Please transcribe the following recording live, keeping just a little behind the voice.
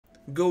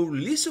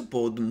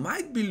Golisopod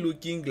might be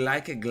looking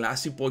like a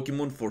glassy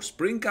Pokemon for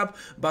Spring Cup,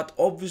 but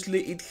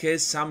obviously it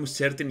has some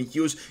certain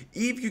use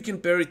if you can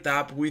pair it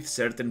up with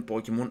certain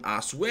Pokemon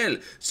as well.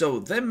 So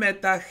the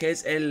meta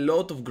has a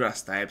lot of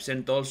grass types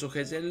and also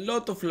has a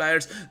lot of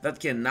flyers that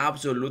can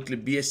absolutely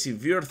be a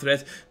severe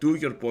threat to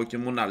your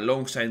Pokemon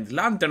alongside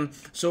Lantern.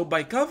 So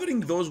by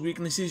covering those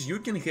weaknesses, you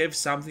can have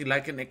something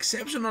like an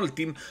exceptional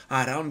team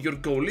around your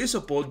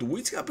Golisopod,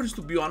 which happens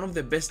to be one of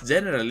the best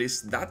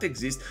generalists that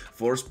exist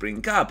for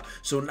Spring Cup.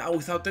 So now,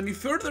 without any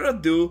further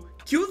ado,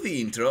 cue the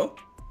intro.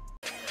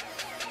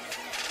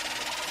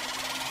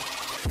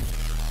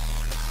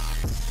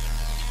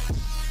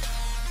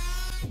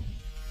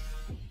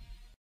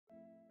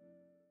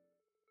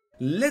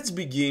 Let's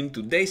begin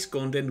today's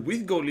content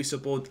with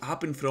Golisopod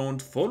up in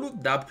front,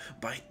 followed up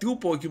by two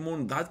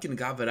Pokemon that can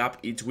cover up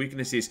its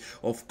weaknesses.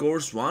 Of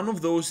course, one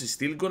of those is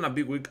still gonna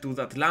be weak to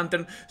that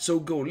Lantern, so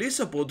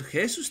Golisopod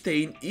has to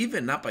stay in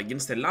even up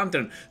against the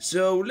Lantern.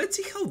 So let's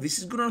see how this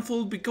is gonna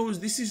unfold, because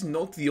this is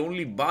not the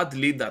only bad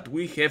lead that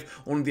we have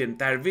on the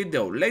entire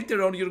video.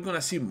 Later on, you're gonna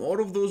see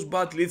more of those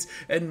bad leads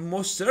and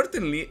most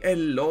certainly a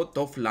lot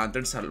of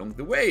Lanterns along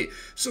the way.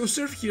 So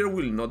Surf here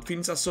will not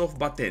finish us off,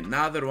 but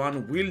another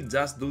one will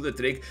just do the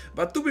trick.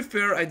 But to be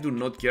fair, I do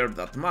not care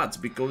that much,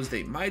 because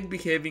they might be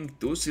having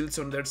two shields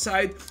on their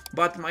side,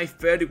 but my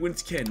Fairy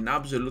Winds can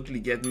absolutely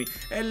get me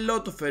a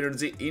lot of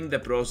energy in the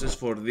process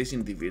for this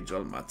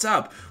individual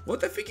matchup.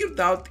 What I figured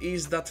out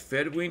is that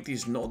Fairy Wind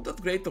is not that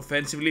great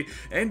offensively,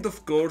 and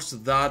of course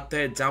that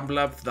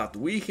Jumpluff that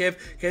we have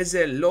has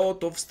a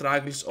lot of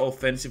struggles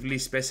offensively,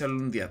 especially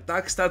on the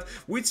attack stat,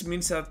 which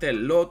means that a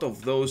lot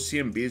of those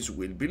CMBs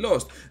will be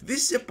lost.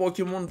 This is a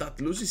Pokemon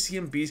that loses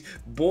CMBs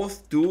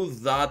both to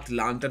that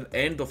Lantern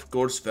and of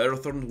course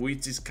Ferrothorn,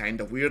 which is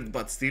kinda weird,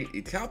 but still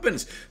it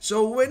happens.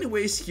 So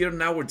anyways, here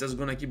now we're just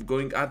gonna keep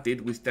going at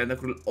it with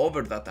Tentacle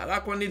over that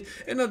Araquanid,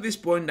 and at this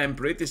point I'm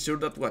pretty sure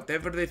that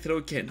whatever they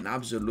throw can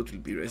absolutely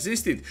be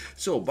resisted.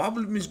 So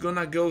Bubble Beam is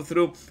gonna go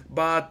through,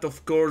 but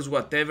of course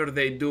whatever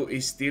they do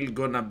is still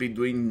gonna be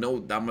doing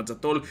no damage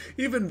at all,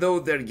 even though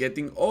they're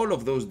getting all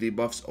of those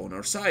debuffs on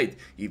our side.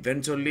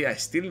 Eventually I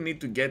still need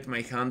to get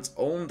my hands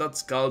on that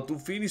Skull to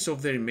finish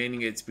off the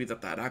remaining HP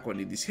that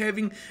Araquanid is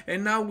having,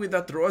 and now with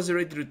that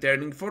Roserade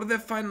returning for the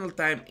final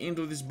time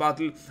into this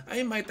battle,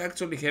 I might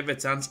actually have a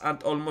chance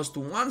at almost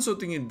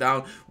one-shotting it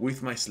down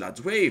with my Sludge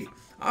Wave.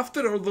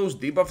 After all those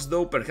debuffs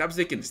though, perhaps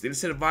they can still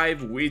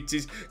survive, which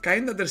is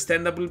kinda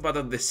understandable, but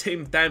at the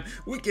same time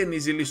we can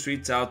easily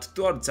switch out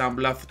to our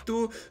Jumpluff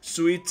to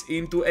switch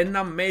into an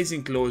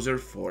amazing closer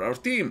for our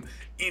team.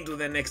 Into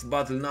the next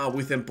battle now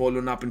with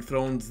Empoleon up in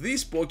front.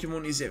 This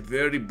Pokemon is a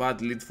very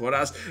bad lead for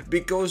us,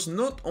 because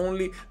not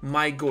only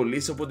my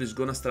Golisopod is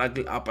gonna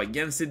struggle up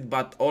against it,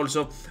 but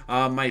also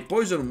my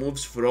poison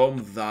moves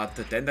from that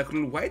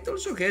Tentacle. White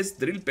also has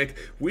Drill Peck,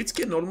 which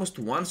can almost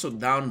one-shot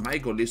down my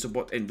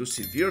Golisopod and do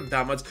severe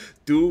damage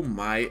to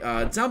my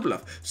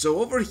Jumpluff. So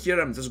over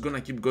here I'm just gonna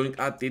keep going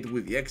at it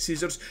with the X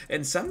Scissors,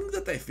 and something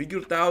that I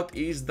figured out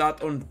is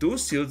that on two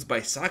shields,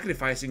 by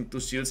sacrificing two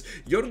shields,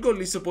 your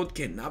Golisopod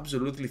can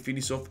absolutely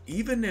finish off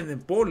even an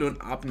Empoleon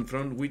up in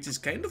front, which is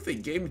kind of a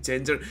game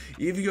changer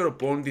if your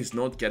opponent is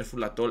not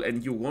careful at all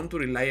and you want to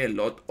rely a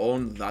lot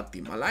on that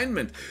team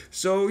alignment.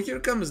 So here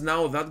comes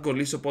now that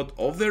Golisopod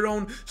of their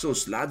own, so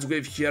Sludge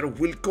Wave here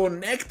will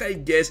connect, I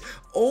guess,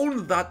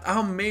 on that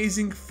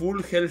amazing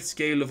full health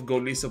scale of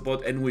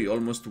Golisopod, and we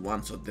almost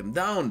one-shot them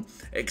down.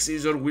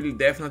 X-Scissor will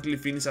definitely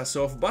finish us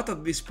off, but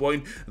at this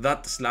point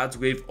that Sludge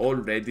Wave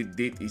already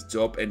did its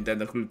job and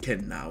Tentacle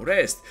can now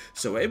rest.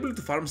 So able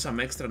to farm some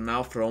extra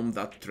now from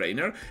that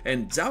trainer,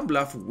 and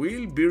Jumpluff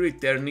will be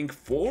returning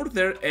for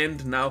their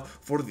end now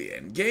for the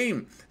end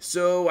game.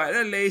 So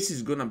Aerial Ace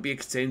is gonna be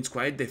exchanged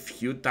quite a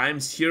few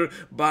times here,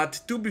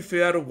 but to be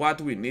fair, what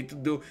we need to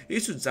do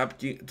is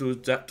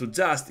to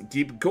just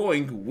keep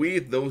going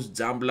with those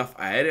Jumpluff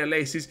Aerial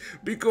Aces,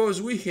 because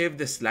we have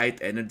the slight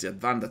energy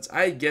advantage.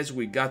 I guess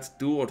we got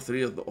 2 or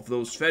 3 of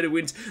those Fairy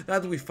Winds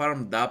that we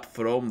farmed up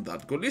from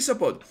that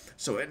Golisopod.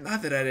 So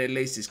another Aerial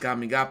Ace is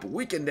coming up,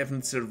 we can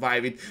definitely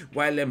survive it,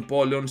 while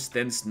Empoleon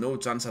stands no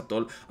chance at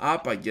all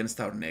up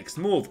against our next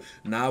move.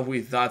 Now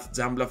with that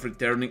Jumpluff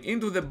returning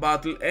into the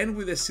battle, and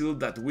with the shield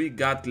that we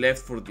got left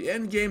for the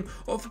end game,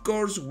 of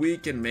course we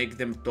can make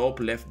them top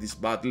left this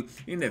battle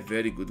in a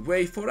very good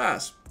way for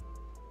us.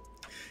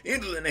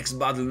 Into the next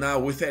battle now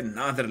with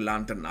another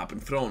Lantern up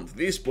in front.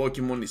 This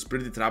Pokemon is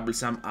pretty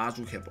troublesome, as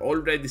we have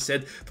already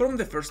said from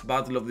the first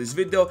battle of this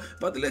video,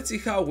 but let's see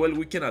how well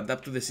we can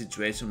adapt to the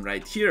situation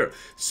right here.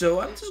 So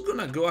I'm just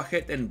gonna go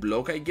ahead and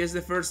block, I guess,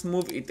 the first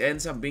move. It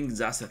ends up being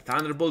just a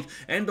Thunderbolt,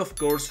 and of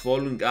course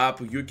following up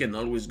you can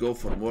always go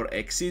for more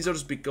X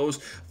Scissors, because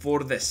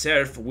for the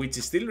Surf, which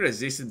is still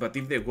resisted, but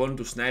if they want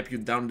to snipe you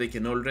down they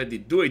can already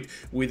do it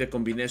with a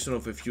combination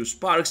of a few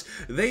sparks,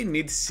 they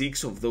need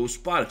 6 of those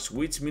sparks,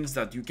 which means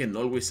that you you can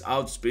always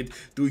outspeed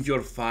to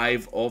your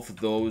 5 of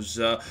those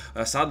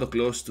Shadow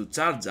Claws to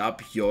charge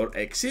up your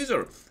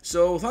X-Scissor.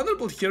 So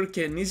Thunderbolt here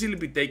can easily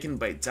be taken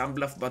by Jump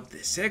Bluff, but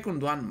the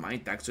second one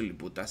might actually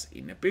put us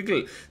in a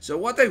pickle. So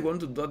what I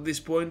want to do at this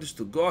point is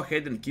to go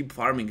ahead and keep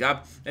farming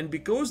up, and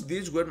because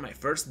these were my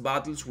first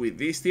battles with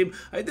this team,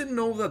 I didn't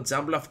know that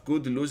Jump Bluff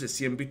could lose a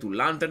CMP to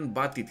Lantern,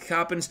 but it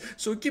happens,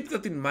 so keep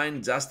that in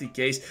mind just in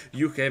case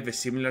you have a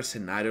similar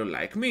scenario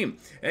like me.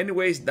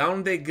 Anyways,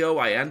 down they go.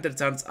 I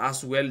undercharge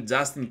as well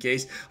just in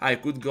case I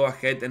could go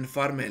ahead and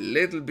farm a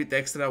little bit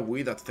extra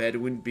with that Fairy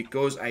Wind,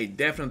 because I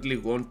definitely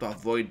want to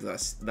avoid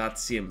that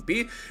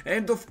CMP,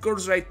 and of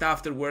course right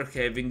after we're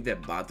having the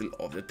Battle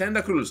of the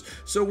Tentacruels.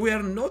 So we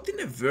are not in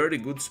a very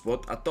good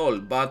spot at all,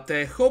 but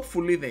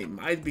hopefully they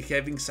might be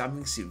having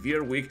something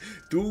severe weak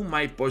to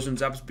my poison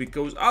jabs,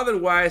 because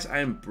otherwise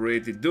I'm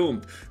pretty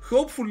doomed.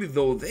 Hopefully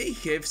though they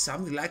have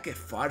something like a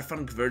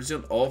Farfang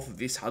version of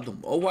this Shadow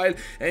Mobile,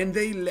 and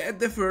they let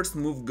the first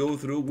move go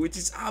through, which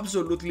is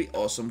absolutely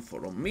awesome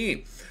for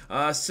me.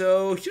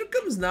 So here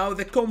comes now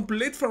the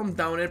complete farm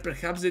downer.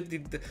 Perhaps they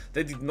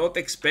did not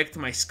expect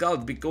my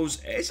Scald,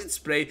 because Acid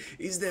Spray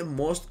is the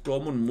most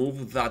common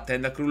move that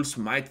Tentacruels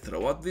might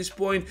throw at this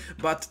point,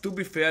 but to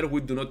be fair,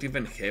 we do not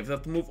even have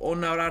that move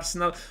on our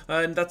arsenal,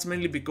 and that's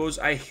mainly because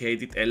I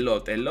hate it a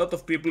lot. A lot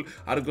of people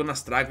are gonna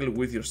struggle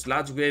with your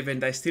Sludge Wave,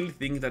 and I still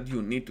think that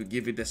you need to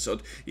give it a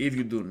shot if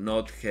you do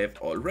not have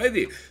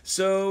already.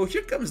 So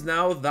here comes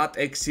now that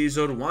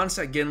X-Scissor once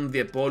again on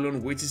the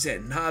Apollon, which is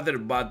another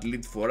bad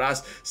lead for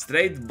us.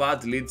 Straight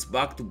bad leads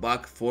back to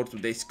back for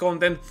today's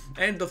content,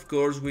 and of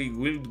course we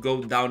will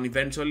go down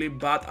eventually,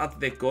 but at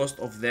the cost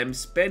of them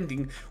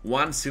spending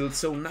one shield.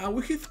 So now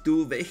we have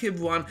 2, they have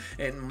 1,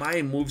 and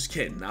my moves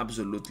can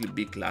absolutely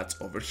be clutch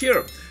over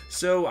here.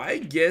 So I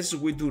guess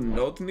we do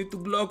not need to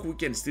block, we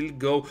can still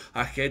go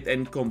ahead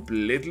and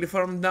completely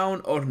farm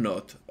down, or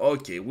not.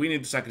 Okay, we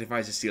need to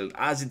sacrifice a shield,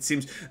 as it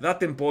seems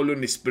that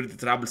Empoleon is pretty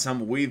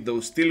troublesome with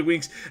those Steel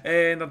Wings,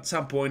 and at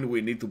some point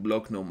we need to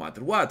block no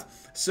matter what.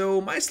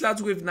 So my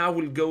Sludge Wave now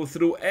will go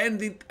through,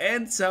 and it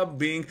ends up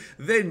being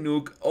the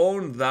nuke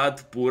on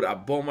that poor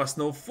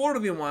Abomasnow for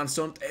the one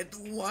shot,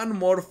 and one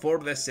more for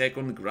the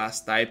second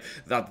grass type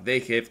that they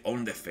have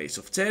on the face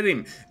of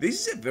Cherry.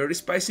 This is a very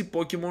spicy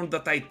Pokemon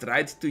that I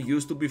tried to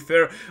use, to be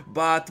fair,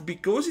 but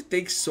because it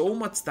takes so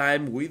much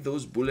time with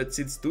those bullet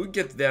seeds to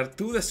get there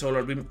to the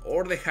Solar Beam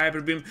or the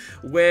Hyper Beam,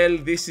 well,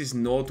 this is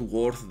not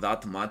worth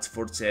that much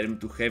for Cherry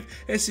to have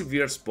a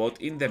severe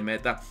spot in the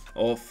meta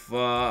of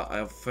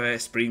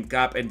Spring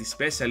Cup, and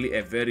especially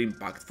a very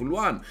impactful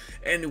one.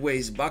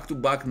 Anyways,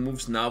 back-to-back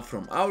moves now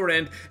from our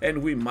end,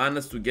 and we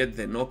managed to get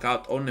the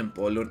knockout on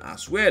Empoleon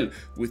as well.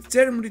 With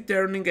Cherry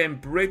returning, I'm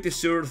pretty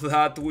sure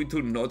that we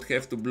do not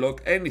have to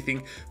block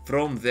anything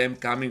from them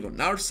coming on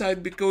our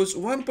side, because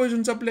one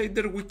poison jab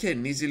later we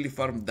can easily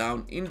farm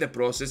down in the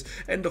process,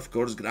 and of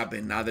course grab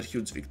another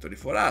huge victory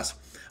for us.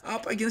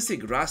 Up against a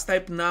grass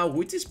type now,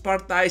 which is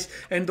part ice,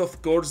 and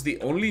of course the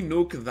only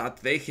nuke that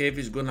they have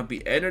is gonna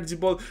be Energy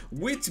Ball,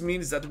 which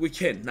means that we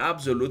can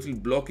absolutely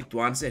block it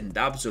once and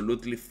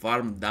absolutely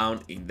farm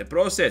down in the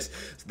process.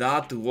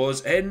 That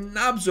was an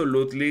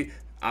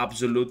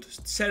absolute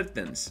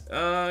sentence.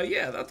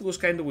 Yeah, that was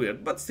kind of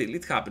weird, but still,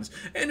 it happens.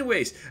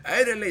 Anyways,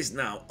 I realize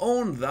now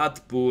on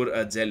that poor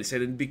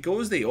Jellicent, and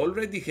because they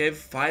already have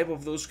 5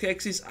 of those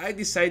hexes, I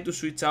decide to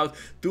switch out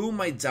to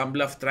my Jump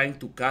Bluff, trying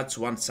to catch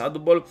one Shadow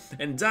Ball,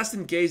 and just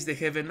in case they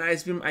have an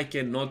Ice Beam, I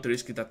cannot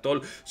risk it at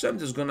all, so I'm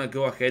just gonna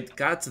go ahead,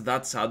 catch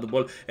that Shadow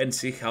Ball, and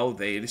see how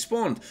they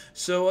respond.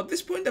 So at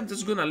this point, I'm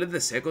just gonna let the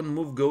second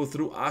move go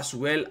through as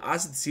well,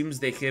 as it seems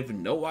they have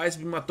no Ice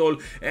Beam at all,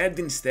 and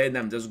instead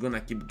I'm just gonna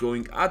keep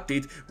going at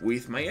it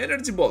with my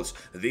energy balls.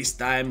 This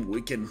time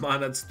we can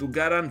manage to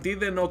guarantee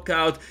the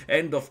knockout,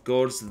 and of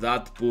course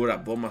that poor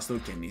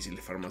Abomasnow can easily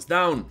farm us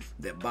down.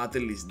 The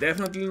battle is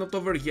definitely not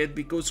over yet,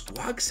 because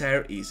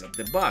Quagsire is at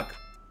the back.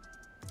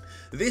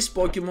 This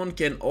Pokemon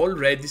can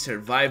already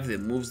survive the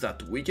moves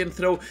that we can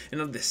throw,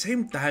 and at the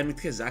same time it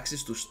has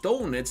access to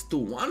Stone Edge to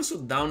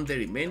one-shot down the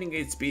remaining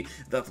HP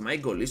that my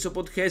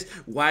Golisopod has,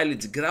 while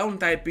its ground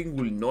typing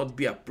will not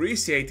be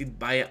appreciated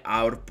by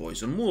our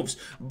poison moves.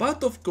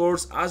 But of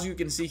course, as you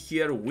can see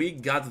here, we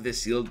got the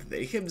shield,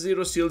 they have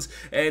 0 shields,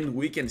 and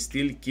we can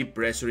still keep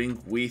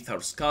pressuring with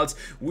our Scalds,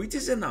 which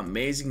is an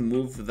amazing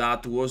move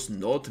that was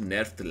not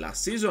nerfed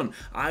last season.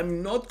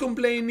 I'm not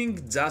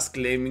complaining, just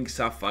claiming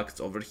some facts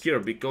over here,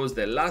 because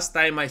the last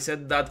time I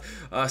said that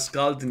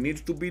Scald needs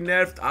to be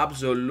nerfed,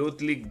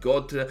 absolutely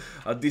got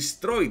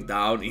destroyed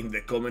down in the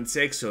comment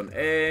section.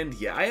 And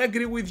yeah, I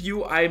agree with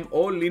you, I'm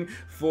all in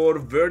for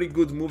very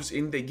good moves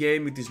in the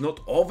game. It is not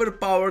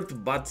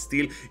overpowered, but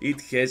still it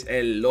has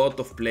a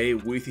lot of play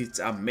with its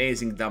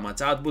amazing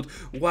damage output,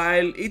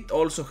 while it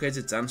also has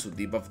a chance to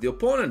debuff the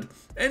opponent.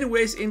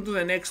 Anyways, into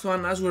the next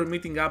one, as we're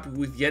meeting up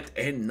with yet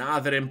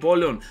another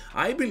Empoleon.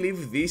 I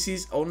believe this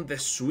is on the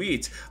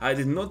Switch. I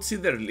did not see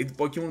their lead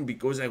Pokemon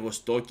because I was was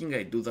talking,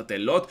 I do that a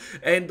lot,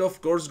 and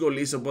of course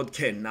Golisopod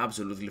can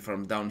absolutely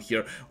farm down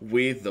here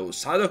with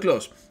those Shadow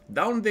Claws.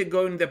 Down they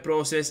go in the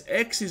process,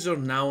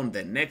 Exizor now on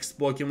the next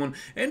Pokemon,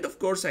 and of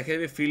course I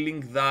have a feeling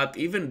that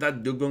even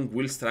that Dugong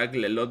will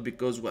struggle a lot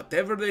because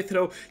whatever they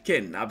throw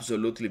can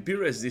absolutely be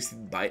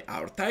resisted by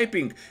our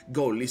typing.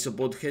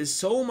 Golisopod has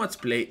so much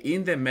play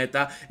in the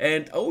meta,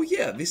 and oh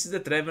yeah, this is the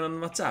Trevenant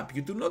matchup.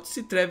 You do not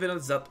see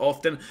Trevenants that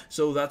often,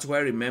 so that's why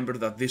I remember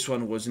that this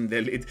one was in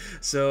the lead.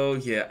 So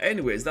yeah,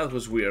 anyways, that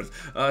was weird.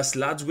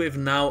 Sludge Wave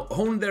now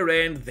on their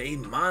end, they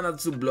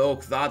managed to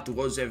block. That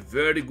was a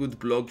very good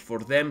block for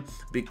them,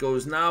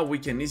 because now we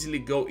can easily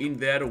go in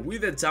there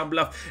with a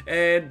Jumpluff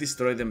and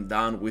destroy them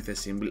down with a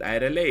simple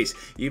Aerial Ace.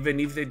 Even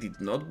if they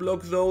did not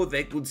block though,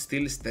 they could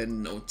still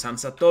stand no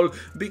chance at all,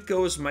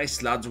 because my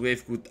Sludge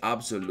Wave could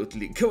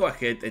absolutely go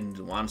ahead and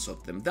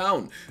one-shot them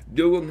down.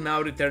 Dugong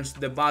now returns to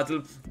the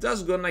battle,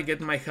 just gonna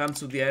get my hands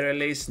to the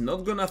Aerial Ace,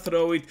 not gonna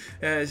throw it,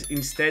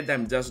 instead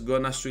I'm just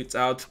gonna switch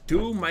out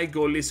to my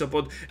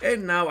Golisopod,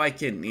 and now I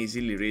can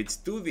easily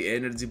reach to the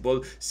Energy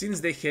Ball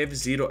since they have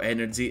 0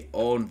 energy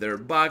on their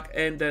back,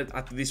 and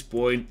at this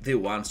point the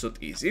one-shot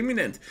is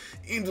imminent.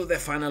 Into the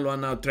final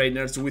one now,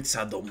 trainers, with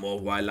Shadow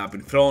Mobile up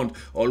in front.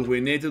 All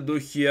we need to do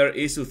here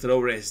is to throw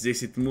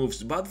resisted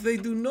moves, but they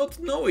do not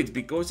know it,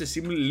 because a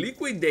simple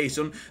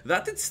liquidation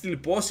that it's still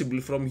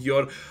possible from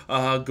your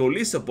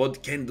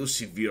Golisopod can do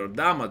severe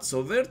damage,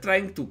 so they're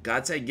trying to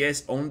catch, I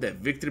guess, on the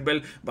Victory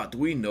Bell, but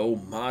we know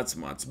much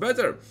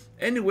better.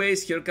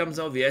 Anyways, here comes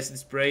now the Acid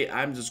Spray.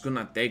 I'm just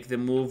gonna take the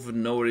move,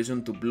 no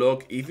reason to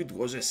block. If it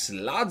was a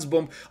Sludge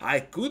Bomb, I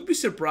could be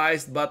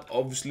surprised, but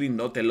obviously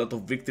not a lot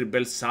of Victory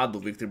Bells, Shadow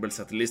Victory Bells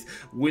at least,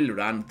 will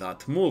run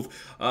that move,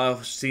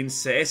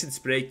 since Acid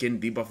Spray can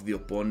debuff the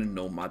opponent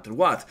no matter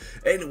what.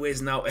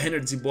 Anyways, now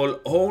Energy Ball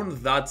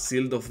on that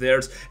shield of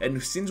theirs,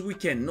 and since we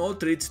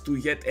cannot reach to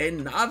yet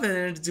another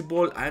Energy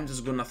Ball, I'm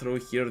just gonna throw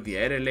here the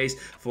Aerial Ace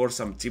for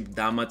some cheap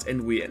damage,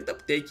 and we end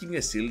up taking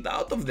a shield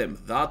out of them.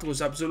 That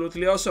was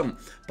absolutely awesome.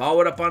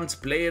 Power Up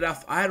Punch, Play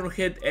Rough, Iron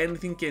Head,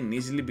 anything can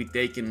easily be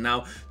taken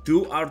now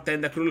to our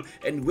Tentacruel,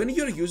 and when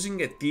you're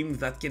using a team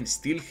that can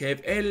still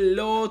have a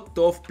lot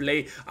of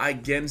play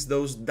against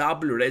those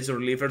double Razor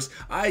Leafers,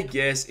 I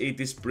guess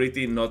it is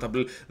pretty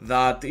notable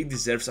that it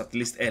deserves at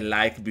least a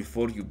like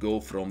before you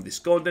go from this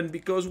content,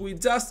 because we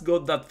just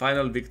got that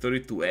final victory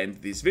to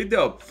end this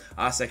video.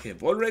 As I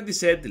have already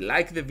said,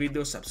 like the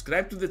video,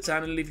 subscribe to the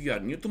channel if you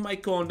are new to my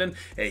content.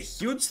 A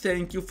huge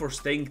thank you for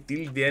staying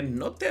till the end.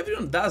 Not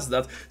everyone does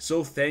that,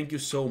 so thank you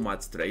so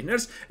much,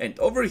 trainers. And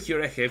over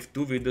here I have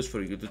 2 videos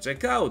for you to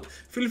check out.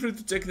 Feel free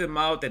to check them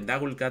out, and I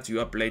will catch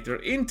you up later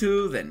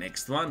into the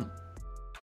next one.